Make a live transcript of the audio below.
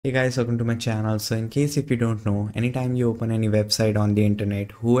Hey guys, welcome to my channel. So in case if you don't know, anytime you open any website on the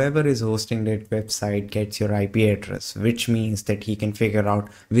internet, whoever is hosting that website gets your IP address, which means that he can figure out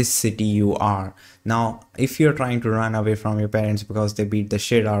which city you are. Now, if you're trying to run away from your parents because they beat the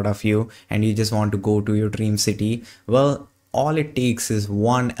shit out of you and you just want to go to your dream city, well, all it takes is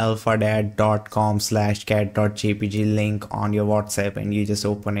one alphadad.com/cat.jpg link on your WhatsApp and you just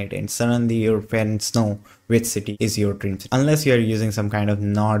open it and suddenly your parents know which city is your dream city. Unless you are using some kind of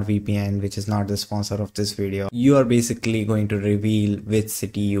NordVPN, which is not the sponsor of this video, you are basically going to reveal which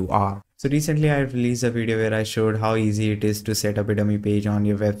city you are. So recently I released a video where I showed how easy it is to set up a dummy page on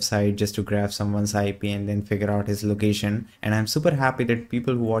your website just to grab someone's IP and then figure out his location. And I'm super happy that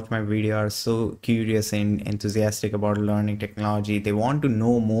people who watch my video are so curious and enthusiastic about learning technology. They want to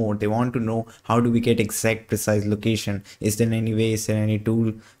know more. They want to know how do we get exact precise location. Is there any way? Is there any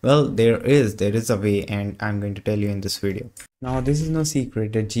tool? Well, there is a way, and I'm going to tell you in this video. Now, this is no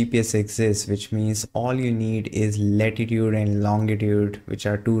secret that GPS exists, which means all you need is latitude and longitude, which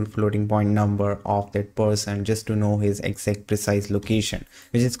are two floating point number of that person, just to know his exact precise location,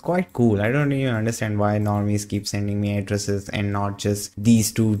 which is quite cool. I don't even understand why normies keep sending me addresses and not just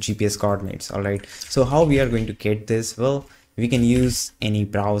these two GPS coordinates. All right, so how we are going to get this? Well, we can use any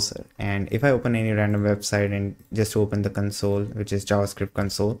browser, and if I open any random website and just open the console, which is JavaScript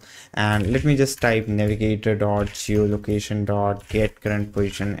console, and let me just type navigator.geolocation.get current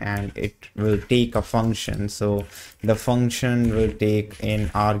position, and it will take a function. So the function will take an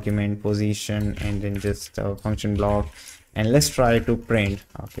argument position and then just a function block, and let's try to print.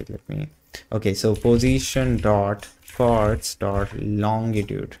 Okay, so position dot chords dot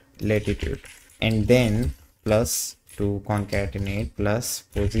longitude latitude, and then plus to concatenate plus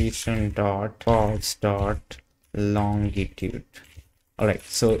position dot chords dot longitude. All right,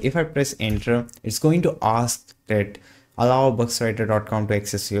 so if I press enter, it's going to ask that allow bugswriter.com to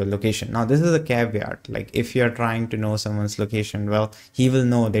access your location. Now this is a caveat, like if you are trying to know someone's location, well, he will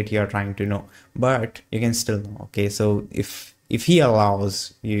know that you are trying to know, but you can still know. Okay, so if he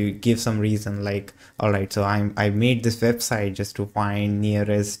allows, you give some reason like, all right, so I made this website just to find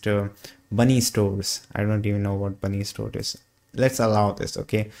nearest bunny stores. I don't even know what bunny store is. Let's allow this.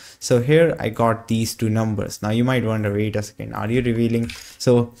 Okay, so here I got these two numbers. Now you might wonder, wait a second, are you revealing?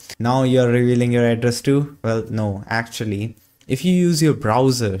 So now you're revealing your address too? Well, no, actually, if you use your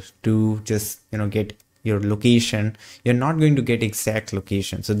browser to just get your location, you're not going to get exact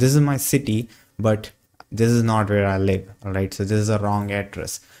location. So this is my city, but this is not where I live. All right, so this is a wrong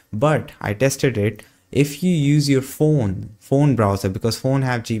address, but I tested it. If you use your phone browser, because phone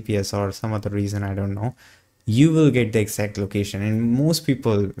have GPS or some other reason, I don't know, you will get the exact location. And most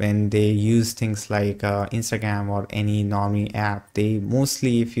people, when they use things like Instagram or any normie app, they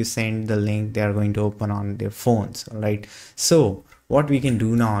mostly, if you send the link, they are going to open on their phones. All right, so what we can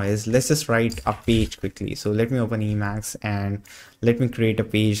do now is let's just write a page quickly. So let me open Emacs and let me create a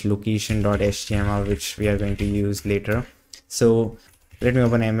page location.html, which we are going to use later. So let me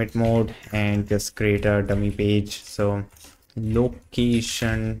open emit mode and just create a dummy page. So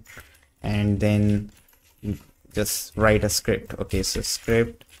location, and then just write a script. Okay, so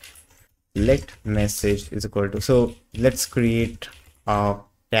script let message is equal to, so let's create a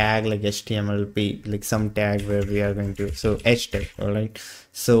tag like HTML page, like some tag where we are going to, so h tag. All right,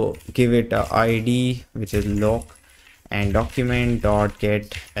 so give it a ID, which is loc, and document dot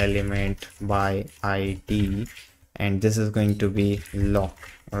get element by ID, and this is going to be loc.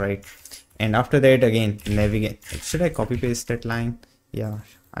 All right, and after that, again, navigate. Should I copy paste that line? Yeah,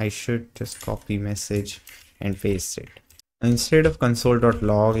 I should just copy message and paste it. Instead of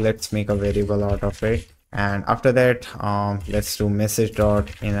console.log, let's make a variable out of it. And after that, let's do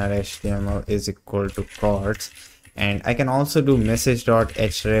message.innerHTML is equal to chords, and I can also do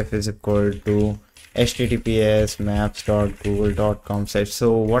message.href is equal to https maps.google.com/.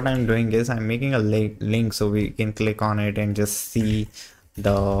 so what I'm doing is I'm making a link so we can click on it and just see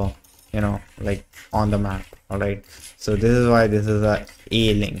the like on the map. All right, so this is why this is a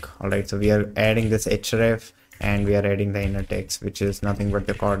link. All right, so we are adding this href and we are adding the inner text, which is nothing but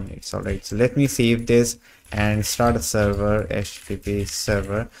the coordinates. All right, so let me save this and start a server, http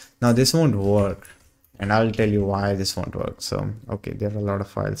server. Now this won't work, and I'll tell you why this won't work. So okay, there are a lot of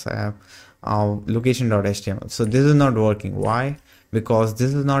files I have. Location.html, so this is not working. Why? Because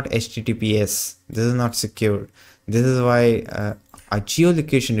this is not https, this is not secure. This is why a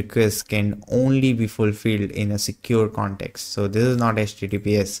geolocation request can only be fulfilled in a secure context. So this is not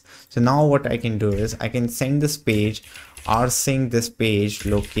HTTPS. So now what I can do is I can send this page, rsync this page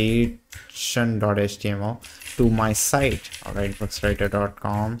location.html to my site. All right,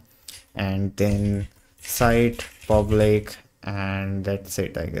 bugswriter.com, and then site public and that's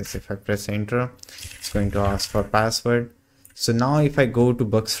it. I guess if I press enter, it's going to ask for password. So now if I go to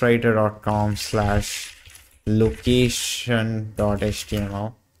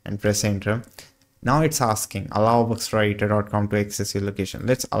bugswriter.com/location.html and press enter, now it's asking allow bugswriter.com to access your location.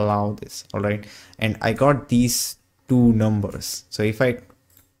 Let's allow this. All right, and I got these two numbers. So if I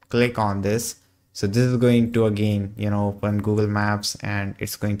click on this, so this is going to again, open Google Maps, and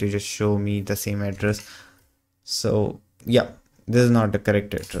it's going to just show me the same address. So yeah, this is not the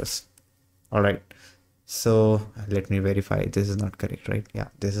correct address. All right, so let me verify this is not correct, right? Yeah,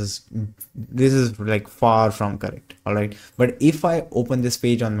 this is like far from correct. All right, but if I open this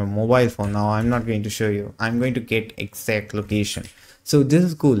page on my mobile phone, now I'm not going to show you, I'm going to get exact location. So this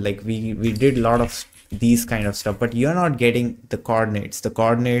is cool. Like we did a lot of these kind of stuff, but you're not getting the coordinates. The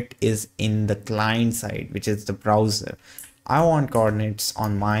coordinate is in the client side, which is the browser. I want coordinates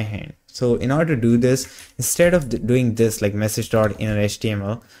on my hand. So in order to do this, instead of doing this like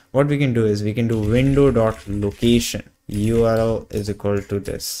message.inner.html, what we can do is we can do window.location URL is equal to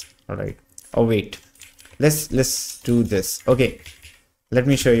this. All right. Oh wait, let's do this. Okay, let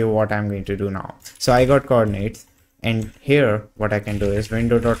me show you what I'm going to do now. So I got coordinates, and here what I can do is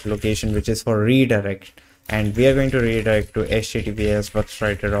window.location, which is for redirect, and we are going to redirect to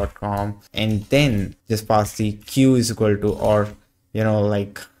https://bugswriter.com, and then just pass the q is equal to, or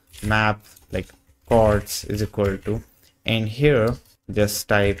like map like chords is equal to, and here just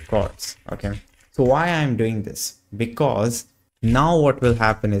type chords. Okay, so why I'm doing this, because now what will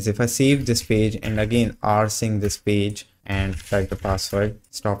happen is if I save this page and again rsync this page and type the password,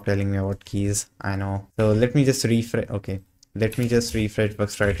 stop telling me about keys, I know. So let me just refresh. Okay, let me just refresh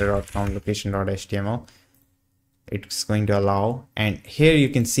bugswriter.com location.html. It's going to allow, and here you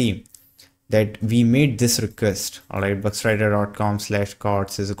can see that we made this request. All right,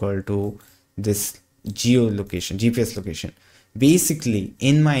 bugswriter.com/chords is equal to this geolocation, GPS location. Basically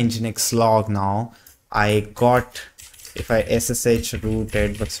in my nginx log now I got, if I ssh root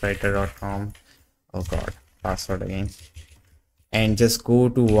at bugswriter.com, oh god, password again, and just go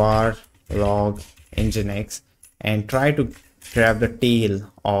to var log nginx and try to grab the tail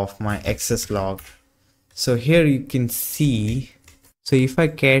of my access log. So here you can see, so if I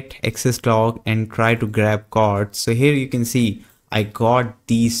get access log and try to grab chords, so here you can see I got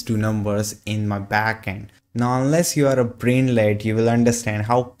these two numbers in my backend. Now, unless you are a brainlet, you will understand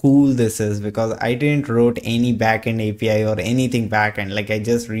how cool this is, because I didn't wrote any backend API or anything backend. Like I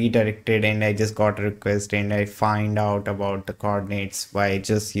just redirected and I just got a request and I find out about the coordinates by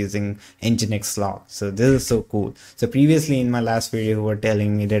just using nginx log. So this is so cool. So previously in my last video, you were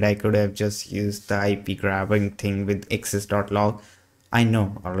telling me that I could have just used the IP grabbing thing with access.log. I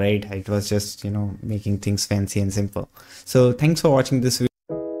know, all right, it was just, making things fancy and simple. So thanks for watching this video.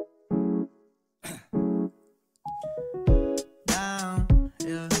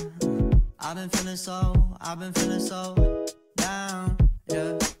 I've been feeling so